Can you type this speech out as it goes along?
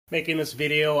Making this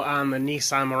video on the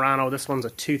Nissan Murano. This one's a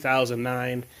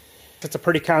 2009. It's a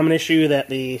pretty common issue that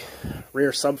the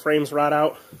rear subframes rot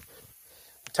out.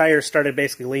 The tires started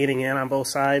basically leaning in on both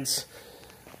sides,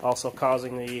 also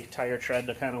causing the tire tread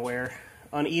to kind of wear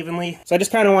unevenly. So I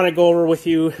just kind of want to go over with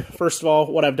you, first of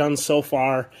all, what I've done so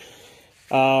far.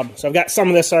 So I've got some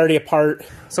of this already apart.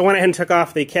 So I went ahead and took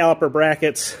off the caliper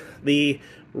brackets, the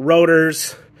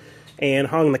rotors, and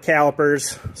hung the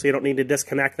calipers, so you don't need to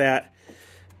disconnect that.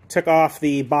 Took off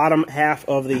the bottom half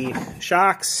of the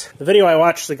shocks. The video I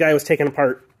watched, the guy was taking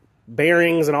apart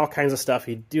bearings and all kinds of stuff.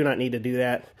 You do not need to do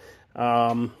that.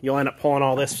 You'll end up pulling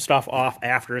all this stuff off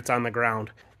after it's on the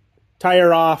ground.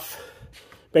 Tire off,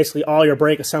 basically all your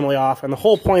brake assembly off, and the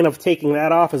whole point of taking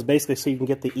that off is basically so you can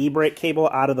get the e-brake cable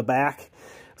out of the back.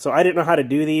 So I didn't know how to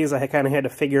do these. I kind of had to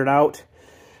figure it out.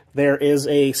 There is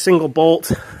a single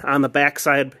bolt on the back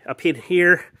side up in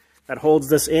here that holds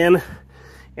this in.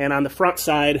 And on the front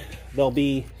side, there'll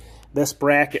be this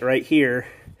bracket right here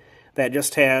that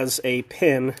just has a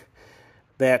pin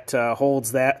that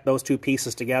holds those two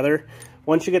pieces together.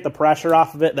 Once you get the pressure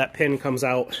off of it, that pin comes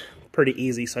out pretty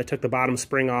easy. So I took the bottom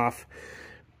spring off,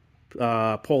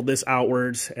 pulled this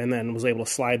outwards, and then was able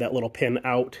to slide that little pin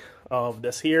out of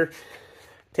this here.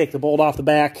 Take the bolt off the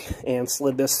back and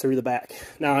slid this through the back.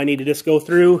 Now I need to just go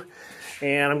through,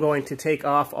 and I'm going to take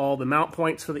off all the mount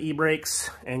points for the e-brakes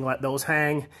and let those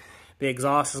hang. The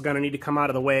exhaust is going to need to come out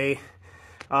of the way.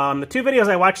 The two videos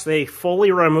I watched, they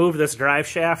fully remove this drive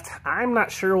shaft. I'm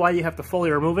not sure why you have to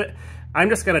fully remove it. I'm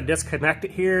just going to disconnect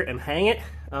it here and hang it.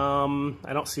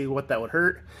 I don't see what that would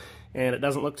hurt, and it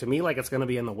doesn't look to me like it's going to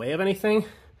be in the way of anything.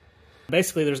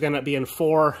 Basically, there's going to be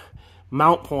 4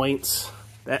 mount points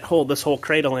that hold this whole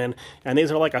cradle in, and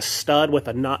these are like a stud with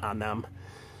a nut on them.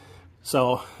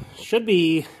 So, should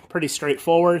be pretty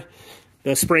straightforward.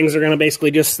 The springs are going to basically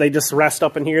just rest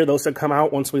up in here. Those should come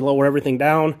out once we lower everything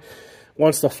down.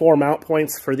 Once the 4 mount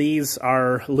points for these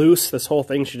are loose, this whole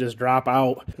thing should just drop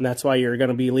out, and that's why you're going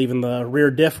to be leaving the rear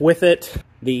diff with it.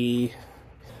 The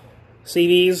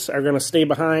CVs are going to stay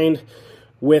behind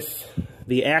with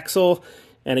the axle.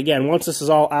 And again, once this is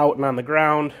all out and on the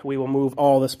ground, we will move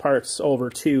all this parts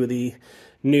over to the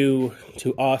new,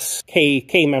 to us,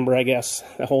 K member, I guess,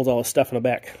 that holds all the stuff in the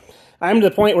back. I'm to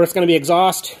the point where it's going to be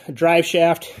exhaust, drive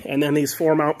shaft, and then these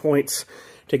 4 mount points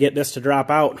to get this to drop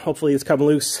out. Hopefully it's come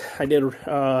loose. I did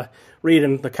read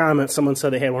in the comments, someone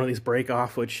said they had one of these break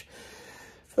off, which,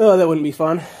 oh, that wouldn't be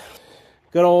fun.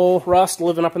 Good old rust,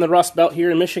 living up in the rust belt here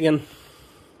in Michigan.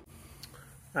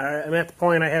 All right, I'm at the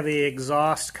point I have the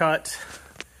exhaust cut,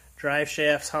 drive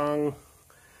shafts hung,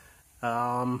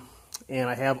 and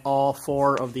I have all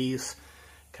 4 of these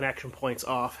connection points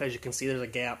off. As you can see, there's a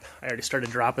gap. I already started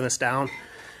dropping this down.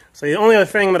 So the only other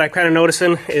thing that I'm kind of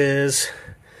noticing is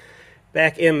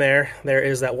back in there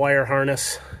is that wire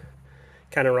harness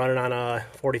kind of running on a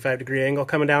 45-degree angle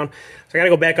coming down. So I got to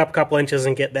go back up a couple inches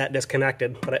and get that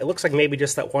disconnected. But it looks like maybe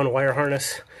just that one wire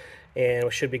harness, and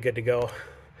we should be good to go.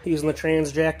 Using the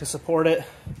trans jack to support it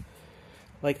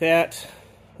like that.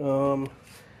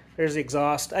 There's the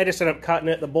exhaust. I just ended up cutting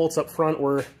it. The bolts up front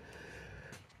were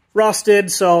rusted,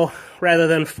 so rather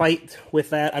than fight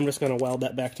with that, I'm just going to weld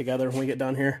that back together when we get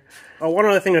done here. One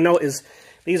other thing to note is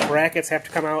these brackets have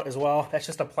to come out as well. That's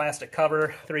just a plastic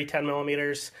cover, 3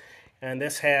 10mm, and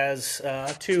this has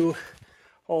 2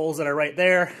 holes that are right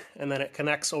there, and then it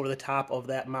connects over the top of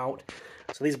that mount.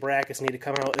 So these brackets need to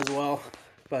come out as well,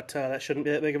 but that shouldn't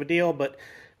be that big of a deal, but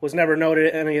was never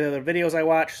noted in any of the other videos I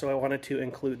watched, so I wanted to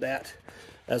include that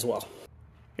as well.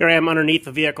 Here I am underneath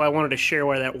the vehicle. I wanted to share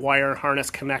where that wire harness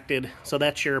connected. So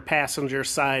that's your passenger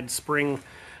side spring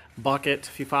bucket.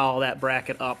 If you follow that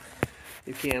bracket up,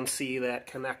 you can see that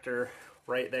connector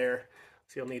right there.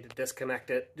 So you'll need to disconnect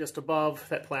it just above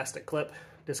that plastic clip.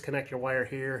 Disconnect your wire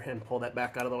here and pull that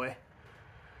back out of the way.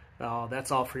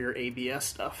 That's all for your ABS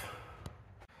stuff.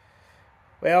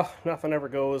 Well, nothing ever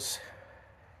goes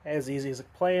as easy as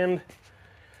planned.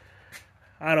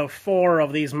 Out of 4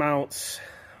 of these mounts,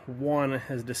 1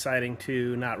 is deciding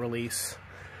to not release.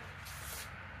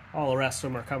 All the rest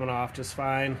of them are coming off just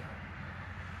fine.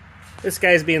 This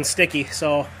guy's being sticky,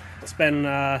 so it's been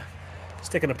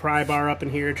sticking a pry bar up in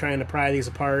here trying to pry these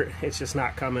apart. It's just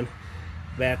not coming.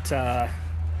 That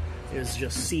is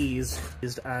just seized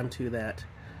onto that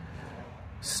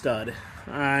stud.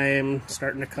 I'm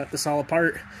starting to cut this all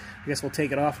apart. I guess we'll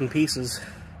take it off in pieces.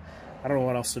 I don't know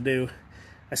what else to do.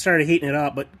 I started heating it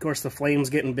up, but of course the flame's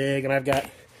getting big, and I've got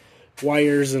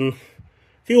wires and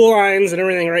fuel lines and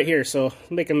everything right here, so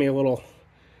it's making me a little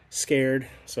scared.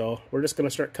 So we're just going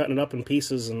to start cutting it up in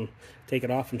pieces and take it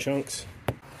off in chunks.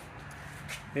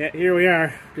 Yeah, here we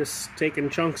are, just taking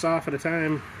chunks off at a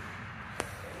time.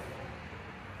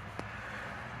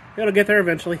 It'll get there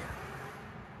eventually.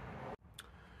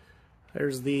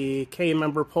 There's the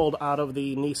K-member pulled out of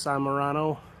the Nissan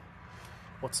Murano.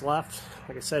 What's left?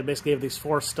 Like I said, basically have these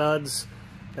 4 studs.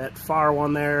 That far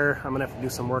one there, I'm going to have to do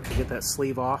some work to get that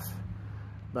sleeve off.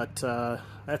 But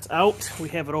that's out. We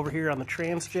have it over here on the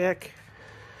trans jack.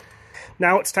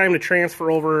 Now it's time to transfer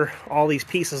over all these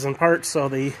pieces and parts. So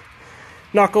the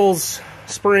knuckles,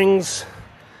 springs,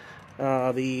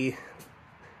 the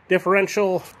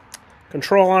differential,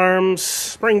 control arms,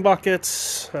 spring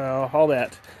buckets, all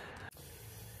that.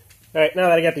 Alright, now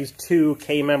that I got these 2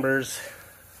 K-members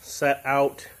set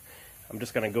out, I'm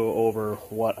just going to go over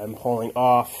what I'm pulling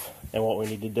off and what we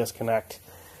need to disconnect.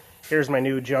 Here's my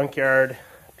new junkyard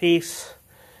piece.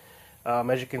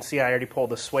 As you can see, I already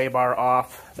pulled the sway bar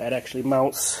off. That actually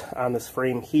mounts on this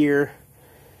frame here.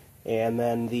 And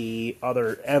then the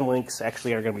other end links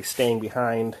actually are going to be staying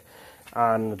behind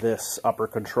on this upper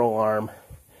control arm.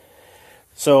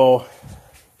 So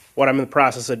what I'm in the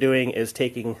process of doing is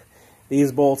taking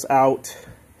these bolts out.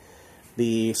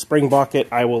 The spring bucket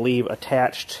I will leave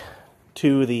attached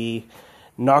to the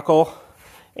knuckle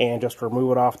and just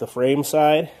remove it off the frame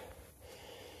side.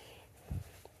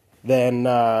 Then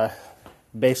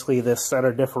basically this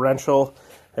center differential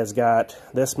has got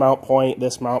this mount point,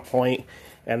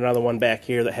 and another one back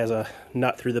here that has a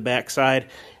nut through the back side.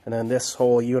 And then this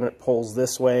whole unit pulls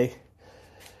this way.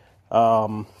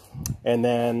 And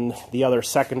then the other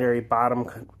secondary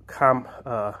bottom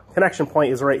connection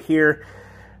point is right here.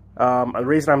 The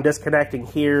reason I'm disconnecting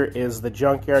here is the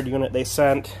junkyard unit they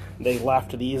sent, they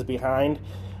left these behind.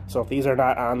 So if these are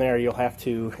not on there, you'll have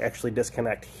to actually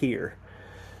disconnect here.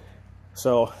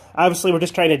 So obviously we're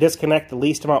just trying to disconnect the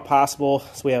least amount possible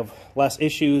so we have less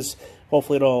issues.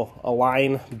 Hopefully it'll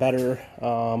align better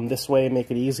this way, make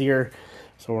it easier,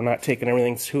 so we're not taking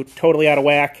everything totally out of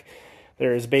whack.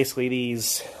 There's basically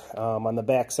these on the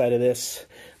back side of this.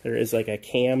 There is like a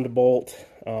cammed bolt,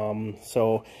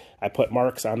 so I put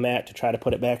marks on that to try to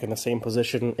put it back in the same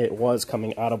position it was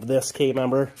coming out of this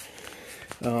K-member.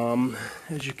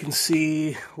 As you can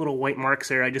see, little white marks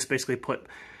there. I just basically put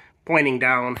pointing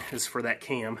down is for that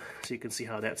cam, so you can see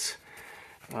how that's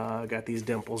got these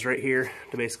dimples right here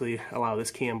to basically allow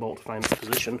this cam bolt to find its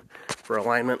position for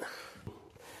alignment.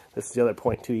 This is the other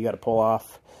point too you got to pull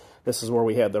off. This is where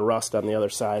we had the rust on the other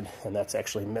side, and that's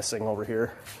actually missing over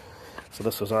here. So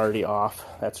this was already off.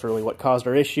 That's really what caused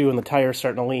our issue, and the tire's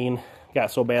starting to lean. Got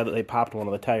so bad that they popped one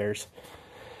of the tires.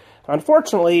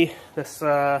 Unfortunately, this is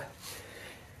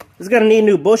going to need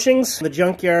new bushings. The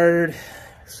junkyard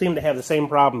seemed to have the same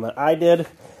problem that I did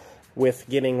with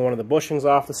getting one of the bushings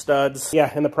off the studs.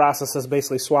 Yeah, in the process is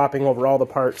basically swapping over all the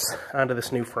parts onto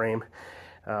this new frame.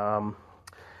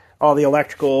 All the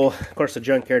electrical, of course the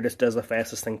junkyard just does the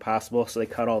fastest thing possible, so they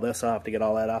cut all this off to get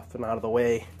all that off and out of the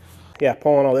way. Yeah,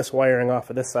 pulling all this wiring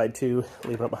off of this side too,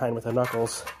 leaving it behind with the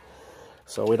knuckles,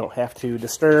 so we don't have to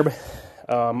disturb.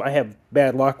 I have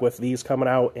bad luck with these coming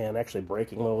out and actually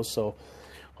breaking those, so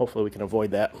hopefully we can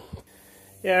avoid that.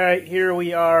 Yeah, right, here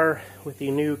we are with the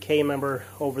new K-member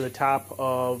over the top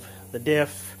of the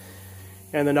diff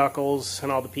and the knuckles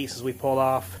and all the pieces we pulled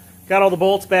off. Got all the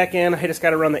bolts back in. I just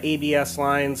got to run the ABS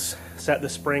lines, set the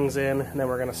springs in, and then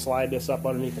we're going to slide this up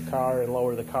underneath the car and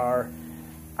lower the car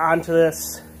onto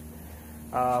this.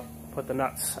 Put the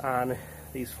nuts on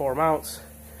these 4 mounts.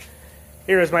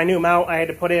 Here is my new mount I had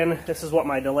to put in. This is what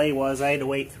my delay was. I had to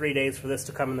wait 3 days for this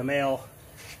to come in the mail.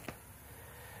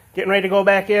 Getting ready to go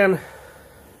back in.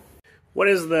 What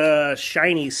is the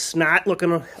shiny snot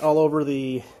looking all over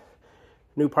the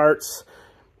new parts?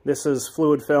 This is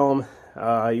fluid film.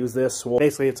 I use this.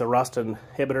 Basically, it's a rust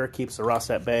inhibitor, keeps the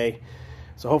rust at bay.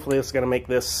 So hopefully this is going to make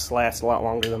this last a lot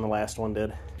longer than the last one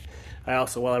did. I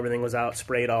also, while everything was out,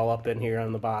 sprayed all up in here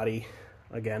on the body.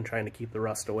 Again, trying to keep the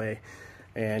rust away.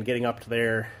 And getting up to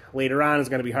there later on is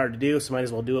going to be hard to do, so might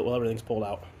as well do it while everything's pulled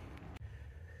out.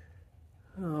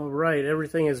 Alright,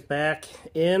 everything is back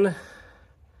in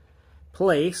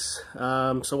place.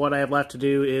 So what I have left to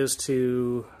do is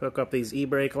to hook up these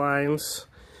e-brake lines,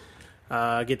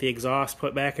 get the exhaust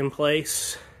put back in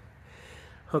place,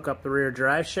 hook up the rear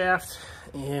drive shaft,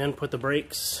 and put the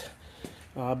brakes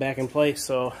back in place.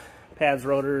 So pads,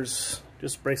 rotors,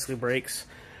 just basically brakes.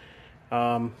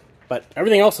 But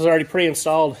everything else is already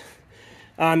pre-installed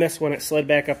on this one. It slid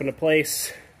back up into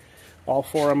place. All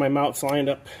 4 of my mounts lined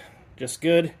up just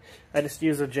good. I just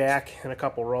use a jack and a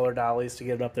couple roller dollies to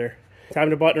get it up there.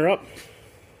 Time to button her up.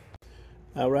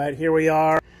 Alright, here we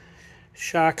are.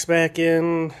 Shocks back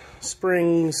in,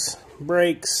 springs,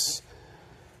 brakes,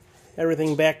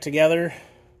 everything back together.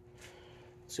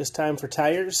 It's just time for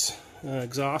tires.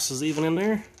 Exhaust is even in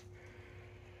there.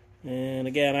 And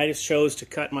again, I just chose to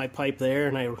cut my pipe there,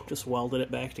 and I just welded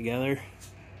it back together.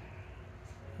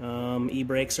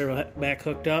 E-brakes are back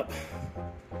hooked up.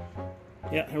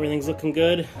 Yeah, everything's looking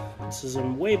good. This is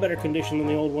in way better condition than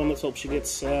the old one. Let's hope she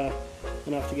gets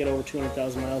enough to get over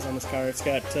 200,000 miles on this car. It's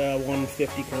got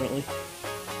 150 currently.